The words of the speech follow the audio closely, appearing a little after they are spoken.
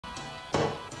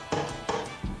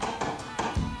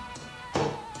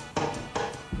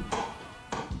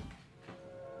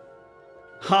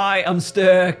Hi, I'm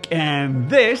STÖK, and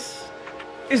this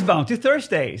is Bounty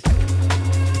Thursdays.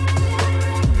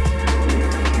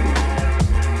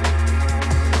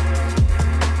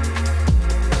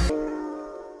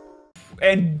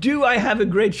 And do I have a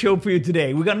great show for you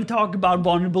today? We're going to talk about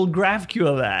vulnerable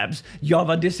GraphQL labs,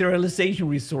 Java deserialization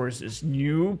resources,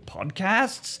 new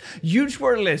podcasts, huge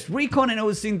wordlist, Recon and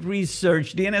OSINT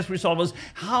research, DNS resolvers,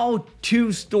 how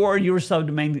to store your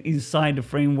subdomain inside the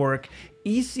framework,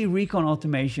 easy Recon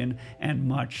automation, and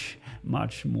much,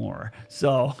 much more.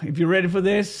 So if you're ready for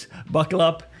this, buckle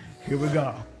up, here we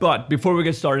go. But before we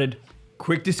get started,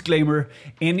 quick disclaimer,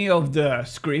 any of the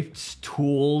scripts,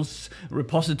 tools,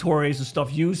 repositories and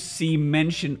stuff you see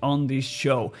mentioned on this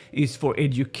show is for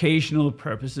educational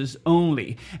purposes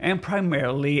only and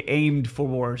primarily aimed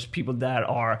towards people that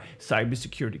are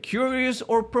cybersecurity curious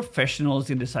or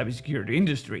professionals in the cybersecurity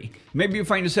industry. Maybe you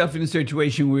find yourself in a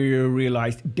situation where you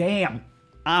realize, damn,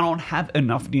 I don't have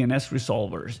enough DNS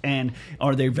resolvers, and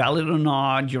are they valid or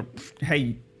not? You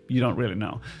don't really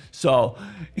know. So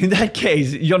in that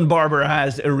case, John Barber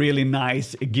has a really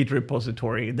nice Git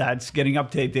repository that's getting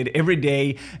updated every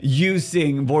day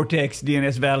using Vortex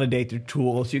DNS validator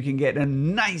tools. You can get a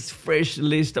nice fresh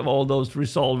list of all those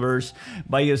resolvers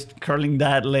by just curling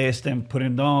that list and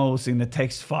putting those in a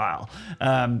text file.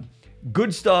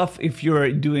 Good stuff if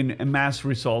you're doing mass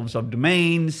resolves of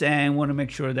domains and want to make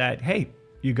sure that, hey,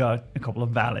 you got a couple of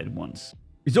valid ones.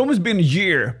 It's almost been a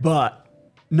year, but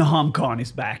Nahamcon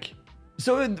is back.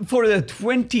 So for the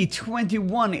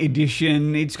 2021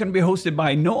 edition, it's going to be hosted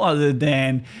by no other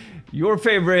than your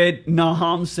favorite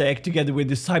Nahamsec together with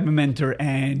the Cyber Mentor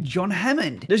and John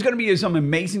Hammond. There's going to be some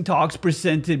amazing talks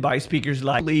presented by speakers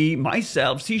like Lee,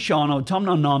 myself, C. Shano, Tom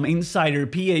Nam, Insider,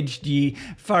 PhD,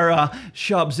 Farah,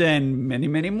 Shubs, and many,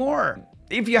 many more.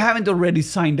 If you haven't already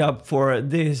signed up for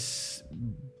this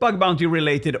bug bounty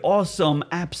related awesome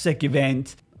AppSec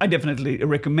event, I definitely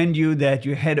recommend you that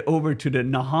you head over to the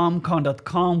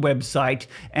nahamcon.com website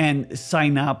and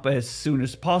sign up as soon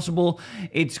as possible.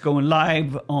 It's going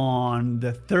live on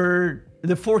the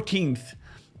 14th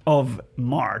of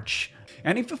March.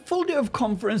 And if a full day of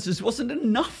conferences wasn't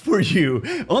enough for you,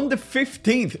 on the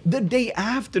 15th, the day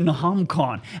after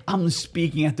Nahamcon, I'm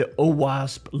speaking at the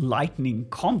OWASP Lightning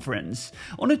Conference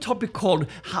on a topic called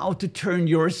how to turn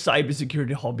your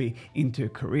cybersecurity hobby into a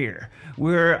career,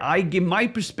 where I give my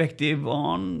perspective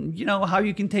on, how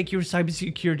you can take your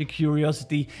cybersecurity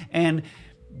curiosity and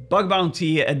bug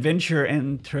bounty adventure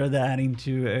and turn that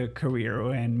into a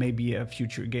career and maybe a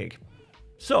future gig.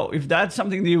 So if that's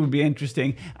something that would be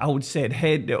interesting, I would say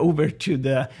head over to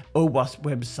the OWASP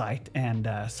website and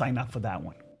sign up for that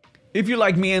one. If you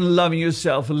like me and loving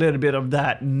yourself a little bit of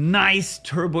that nice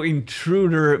Turbo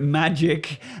Intruder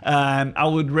magic, I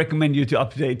would recommend you to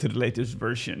update to the latest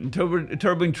version.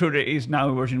 Turbo Intruder is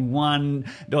now version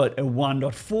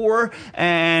 1.1.4,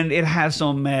 and it has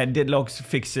some deadlocks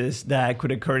fixes that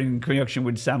could occur in conjunction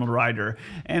with SAML Rider,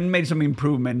 and made some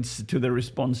improvements to the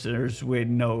responders with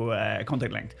no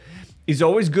contact length. It's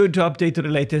always good to update to the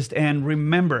latest, and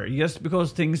remember, just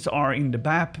because things are in the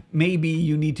BAP, maybe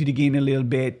you need to dig in a little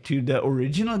bit to the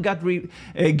original Git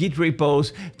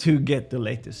repos to get the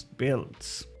latest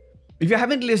builds. If you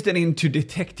haven't listened into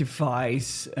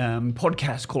Detectify's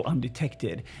podcast called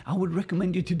Undetected, I would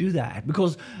recommend you to do that,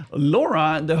 because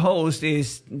Laura, the host,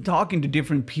 is talking to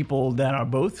different people that are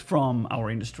both from our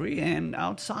industry and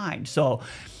outside. So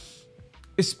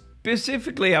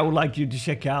specifically, I would like you to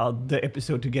check out the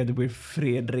episode together with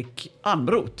Fredrik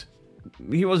Almroth.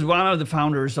 He was one of the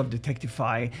founders of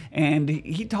Detectify, and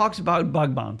he talks about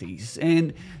bug bounties.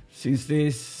 And since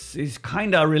this is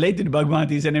kind of related to bug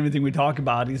bounties and everything we talk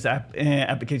about is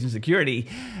application security,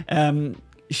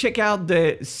 check out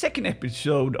the second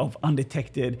episode of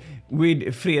Undetected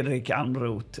with Fredrik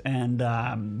Almroth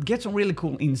and get some really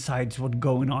cool insights what's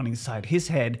going on inside his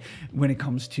head when it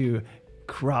comes to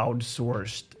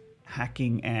crowdsourced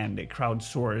hacking and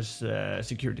crowdsourced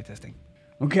security testing.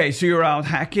 Okay, so you're out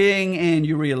hacking and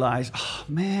you realize, oh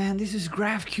man, this is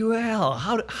GraphQL.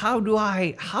 How do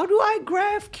I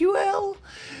GraphQL?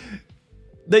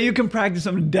 Then you can practice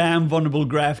some damn vulnerable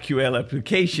GraphQL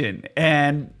application.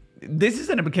 And this is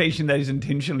an application that is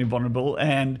intentionally vulnerable,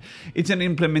 and it's an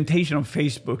implementation of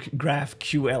Facebook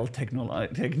GraphQL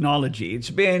technology.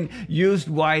 It's been used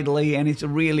widely, and it's a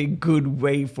really good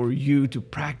way for you to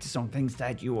practice on things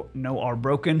that you know are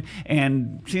broken.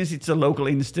 And since it's a local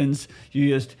instance, you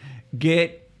just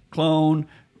git, clone,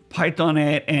 Python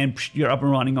it, and you're up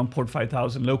and running on port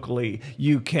 5000 locally.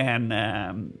 You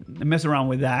can mess around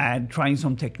with that, trying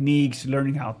some techniques,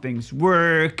 learning how things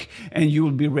work, and you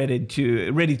will be ready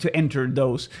to enter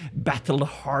those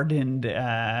battle-hardened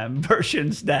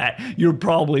versions that you're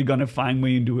probably gonna find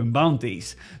when you're doing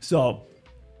bounties. So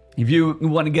if you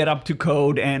want to get up to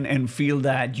code and feel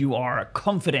that you are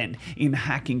confident in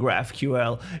hacking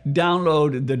GraphQL,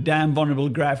 download the damn vulnerable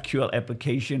GraphQL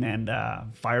application and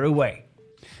fire away.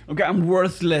 Okay, I'm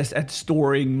worthless at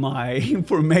storing my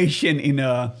information in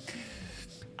a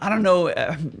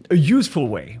useful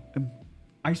way.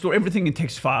 I store everything in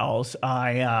text files.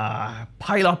 I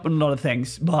pile up on a lot of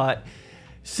things, but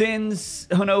since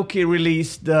Honoki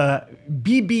released the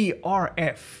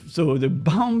BBRF, so the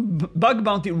Bug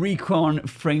Bounty Recon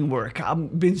framework,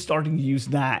 I've been starting to use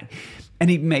that,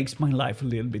 and it makes my life a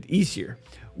little bit easier.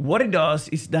 What it does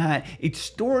is that it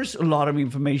stores a lot of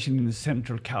information in the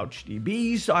central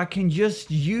CouchDB, so I can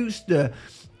just use the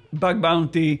Bug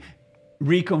Bounty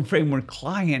Recon framework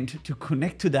client to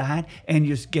connect to that and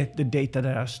just get the data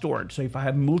that I've stored. So if I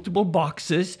have multiple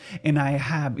boxes and I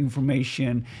have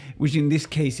information, which in this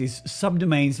case is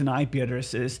subdomains and IP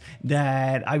addresses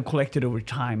that I've collected over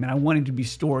time, and I want it to be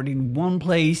stored in one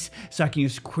place so I can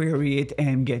just query it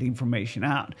and get information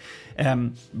out.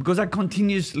 Because I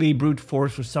continuously brute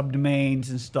force for subdomains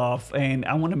and stuff, and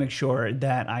I want to make sure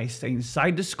that I stay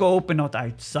inside the scope and not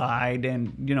outside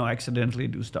and, you know, accidentally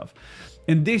do stuff.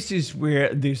 And this is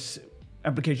where this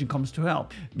application comes to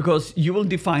help, because you will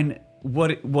define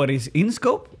what is in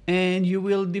scope and you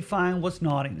will define what's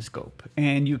not in scope,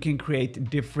 and you can create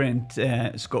different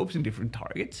scopes and different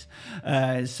targets.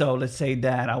 So let's say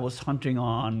that I was hunting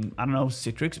on, I don't know,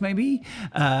 Citrix maybe,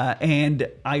 and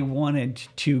I wanted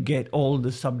to get all the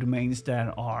subdomains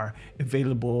that are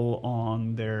available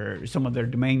on some of their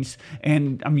domains,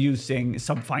 and I'm using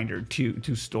Subfinder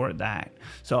to store that.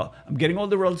 So I'm getting all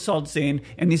the results in,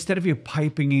 and instead of you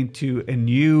piping into a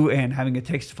new and having a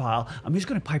text file, I'm just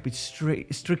going to pipe it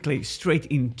strictly straight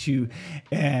into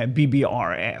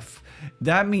BBRF.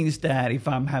 That means that if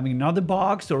I'm having another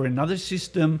box or another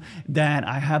system that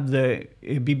I have the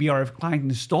BBRF client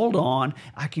installed on,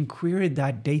 I can query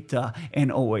that data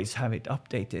and always have it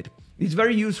updated. It's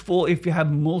very useful if you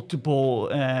have multiple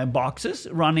boxes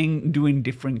running, doing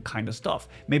different kind of stuff.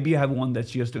 Maybe you have one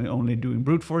that's just only doing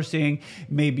brute forcing.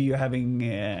 Maybe you're having,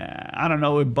 I don't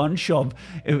know, a bunch of,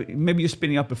 maybe you're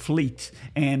spinning up a fleet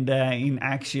and in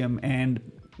Axiom, and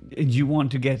you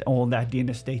want to get all that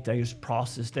DNS data just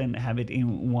processed and have it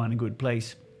in one good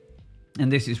place.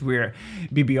 And this is where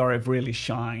BBRF really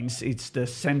shines. It's the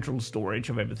central storage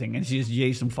of everything. It's just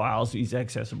JSON files, it's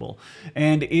accessible.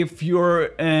 And if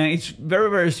you're, it's very,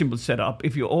 very simple setup.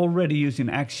 If you're already using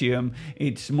Axiom,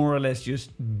 it's more or less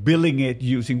just building it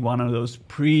using one of those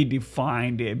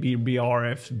predefined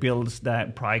BBRF builds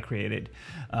that Pry created.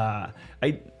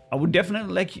 I would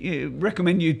definitely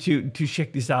recommend you to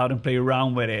check this out and play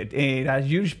around with it. It has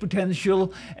huge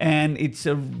potential, and it's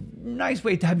a nice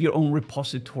way to have your own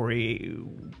repository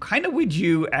kind of with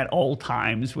you at all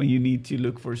times when you need to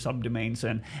look for subdomains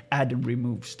and add and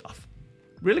remove stuff.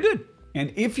 Really good.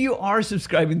 And if you are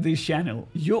subscribing to this channel,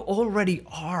 you already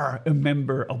are a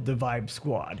member of the Vibe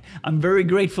Squad. I'm very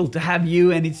grateful to have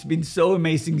you, and it's been so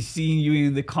amazing seeing you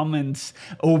in the comments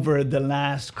over the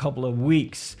last couple of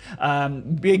weeks.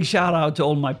 Big shout out to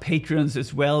all my patrons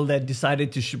as well that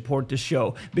decided to support the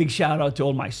show. Big shout out to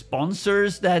all my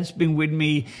sponsors that's been with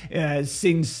me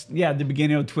since the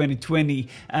beginning of 2020.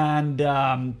 And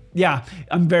yeah,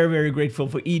 I'm very, very grateful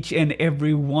for each and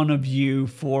every one of you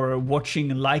for watching,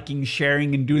 liking,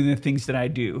 sharing, and doing the things that I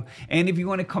do. And if you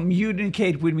want to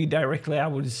communicate with me directly, I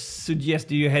would suggest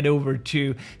that you head over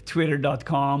to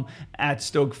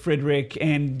twitter.com/STÖK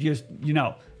and just, you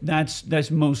know,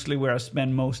 that's mostly where I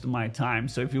spend most of my time.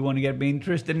 So if you want to get me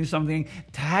interested in something,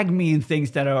 tag me in things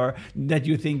that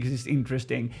you think is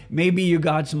interesting. Maybe you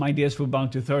got some ideas for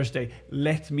Bounty Thursday.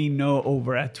 Let me know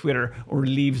over at Twitter, or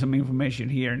leave some information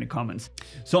here in the comments.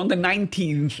 So on the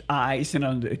 19th, I sent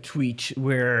out a tweet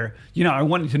where, you know, I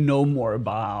wanted to know more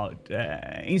about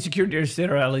insecure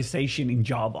serialization in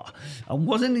Java. I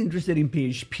wasn't interested in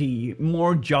PHP,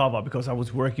 more Java, because I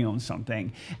was working on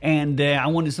something, and I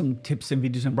wanted some tips and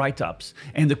videos and write-ups,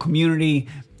 and the community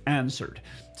answered.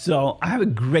 So I have a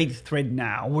great thread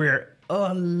now where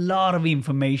a lot of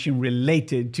information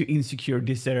related to insecure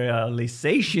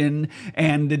deserialization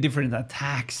and the different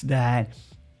attacks that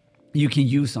you can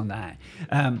use on that.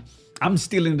 I'm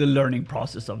still in the learning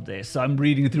process of this, so I'm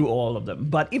reading through all of them.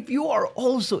 But if you are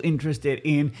also interested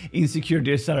in insecure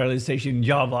deserialization in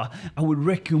Java, I would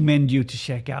recommend you to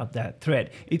check out that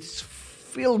thread. It's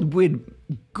filled with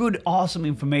good, awesome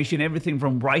information, everything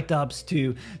from write-ups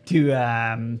to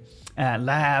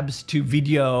labs to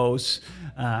videos.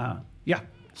 Yeah,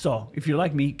 so if you're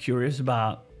like me, curious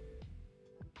about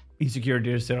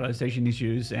insecurity, serialization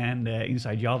issues, and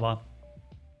inside Java,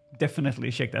 definitely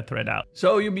check that thread out.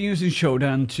 So you'll be using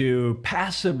Shodan to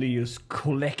passively just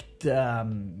collect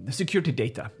security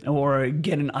data or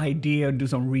get an idea, do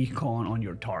some recon on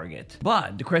your target.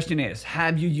 But the question is,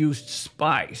 have you used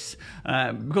Spyse?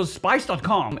 Because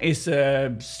Spyse.com is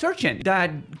a search engine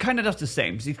that kind of does the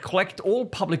same. It collects all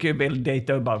publicly available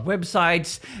data about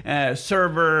websites,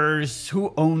 servers,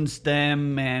 who owns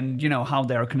them, and you know how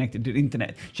they are connected to the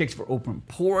internet. Checks for open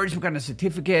ports, what kind of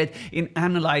certificate. It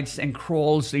analyzes and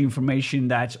crawls the information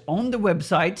that's on the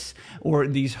websites or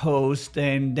these hosts,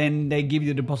 and then they give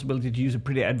you the possibility to use a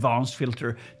pretty advanced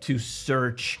filter to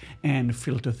search and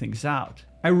filter things out.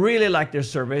 I really like their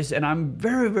service, and I'm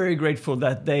very, very grateful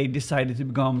that they decided to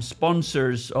become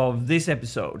sponsors of this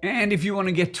episode. And if you want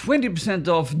to get 20%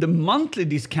 off the monthly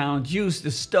discount, use the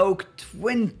STÖK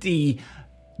 20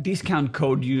 discount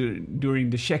code during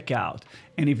the checkout.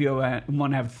 And if you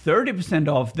want to have 30%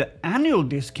 off the annual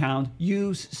discount,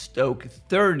 use STÖK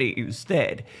 30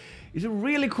 instead. It's a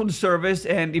really cool service,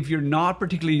 and if you're not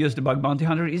particularly used to bug bounty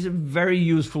hunter, it's a very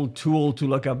useful tool to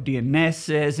look up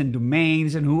DNSs and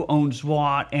domains and who owns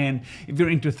what. And if you're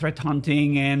into threat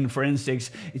hunting and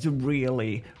forensics, it's a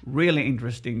really, really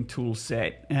interesting tool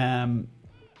set. And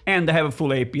they have a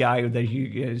full API that you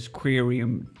just query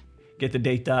and get the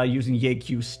data using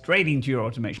YAQ straight into your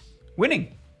automation.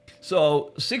 Winning.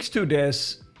 So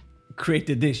 6.2des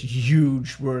created this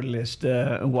huge word list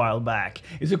a while back.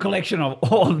 It's a collection of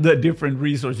all the different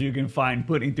resources you can find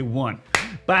put into one.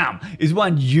 Bam! It's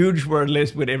one huge word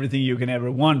list with everything you can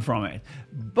ever want from it.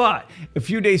 But a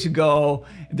few days ago,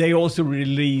 they also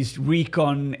released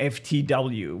Recon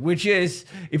FTW, which is,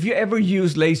 if you ever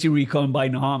use Lazy Recon by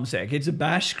Nahamcon, it's a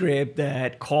bash script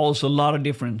that calls a lot of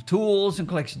different tools and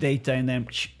collects data and then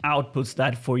outputs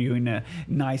that for you in a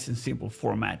nice and simple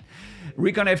format.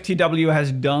 Recon FTW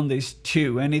has done this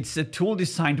too, and it's a tool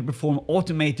designed to perform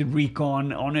automated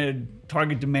recon on a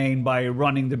target domain by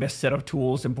running the best set of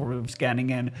tools and probably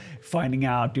scanning and finding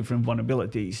out different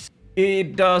vulnerabilities.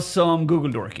 It does some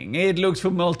Google dorking. It looks for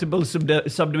multiple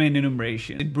subdomain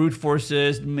enumeration. It brute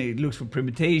forces. It looks for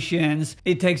permutations.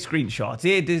 It takes screenshots.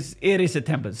 It is a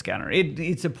template scanner.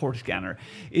 It's a port scanner.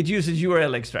 It uses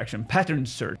URL extraction, pattern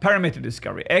search, parameter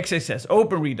discovery, XSS,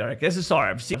 open redirect,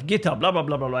 SSR, GitHub, blah blah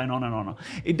blah blah blah, and on and on.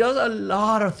 It does a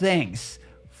lot of things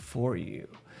for you.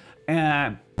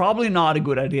 Probably not a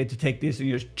good idea to take this and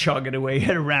just chug it away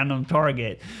at a random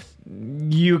target.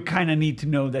 You kind of need to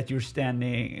know that you're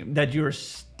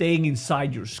staying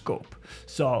inside your scope.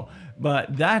 So,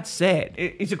 but that said,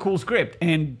 it's a cool script,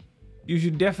 and you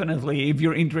should definitely, if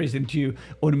you're interested into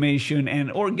automation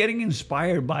or getting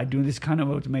inspired by doing this kind of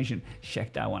automation,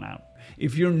 check that one out.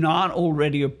 If you're not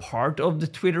already a part of the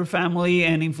Twitter family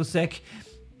and InfoSec,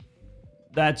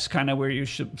 that's kind of where you're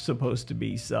supposed to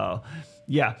be. So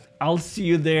yeah, I'll see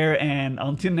you there, and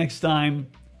until next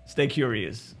time, stay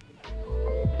curious.